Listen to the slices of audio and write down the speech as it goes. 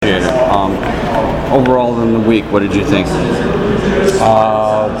Overall in the week, what did you think?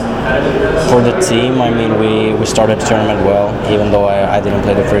 For the team, I mean, we started the tournament well, even though I didn't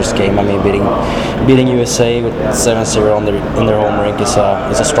play the first game. I mean, beating USA with 7-0 in their home rink is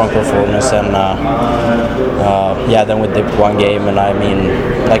a strong performance, and then we dipped one game, and I mean,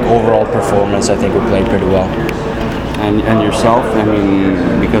 like overall performance, I think we played pretty well. And yourself, I mean,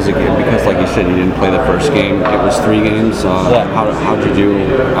 because like you said, you didn't play the first game. It was 3 games. How'd you do?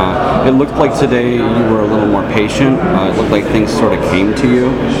 It looked like today you were a little more patient. It looked like things sort of came to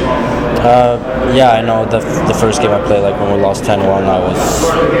you. I know the first game I played, like when we lost 10-1,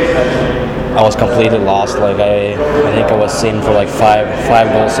 I was completely lost. Like I think I was in for like five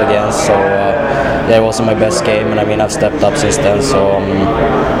goals against. So it wasn't my best game, and I mean I've stepped up since then. So.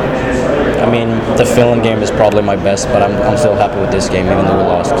 I mean, the Finland game is probably my best, but I'm still happy with this game, even though we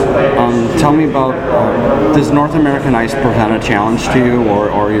lost. Tell me about, does North American ice present a challenge to you,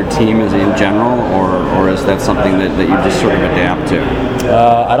 or your team is in general, or is that something that you just sort of adapt to?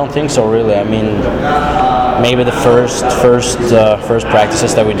 I don't think so, really. I mean, maybe the first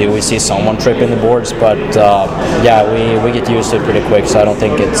practices that we do, we see someone tripping the boards, but we get used to it pretty quick. So I don't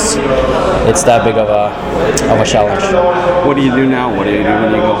think it's that big of a challenge. What do you do now? What do you do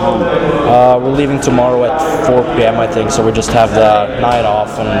when you go home? We're leaving tomorrow at 4 p.m. I think, so we just have the night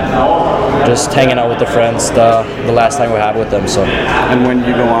off and just hanging out with the friends. The last time we had with them. So. And when do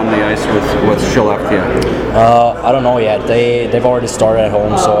you go on the ice with Skellefteå? I don't know yet. They've already started at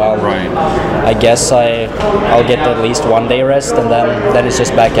home, so I guess I'll get at least 1 day rest, and then it's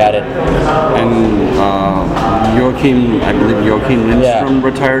just back at it. And I believe Joakim Lindstrom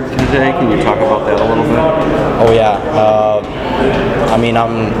retired today. Can you talk about that a little bit? Oh yeah. I mean,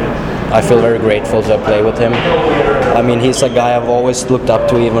 I feel very grateful to play with him. I mean, he's a guy I've always looked up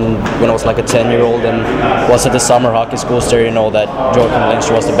to, even when I was like a 10-year-old and was at the summer hockey schools there. You know that Joakim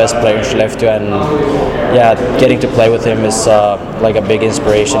Lindstrom was the best player in Skellefteå, and getting to play with him is like a big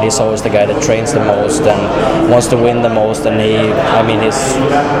inspiration. He's always the guy that trains the most and wants to win the most, and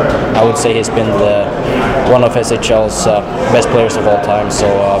I would say he's been one of SHL's best players of all time. So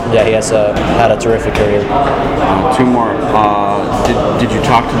he has had a terrific career. 2 more. Did you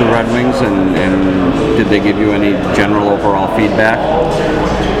talk to the Red Wings, and did they give you any general overall feedback?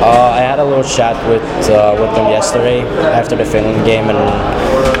 I had a little chat with them yesterday after the Finland game, and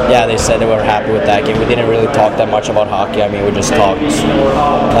they said they were happy with that game. We didn't really talk that much about hockey. I mean, we just talked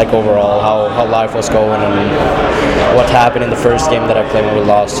like overall how life was going and what happened in the first game that I played when we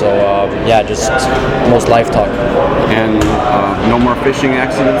lost. So just most life talk. And no more fishing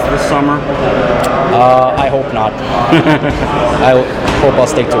accidents this summer? I hope not. I hope I'll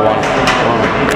stick to one.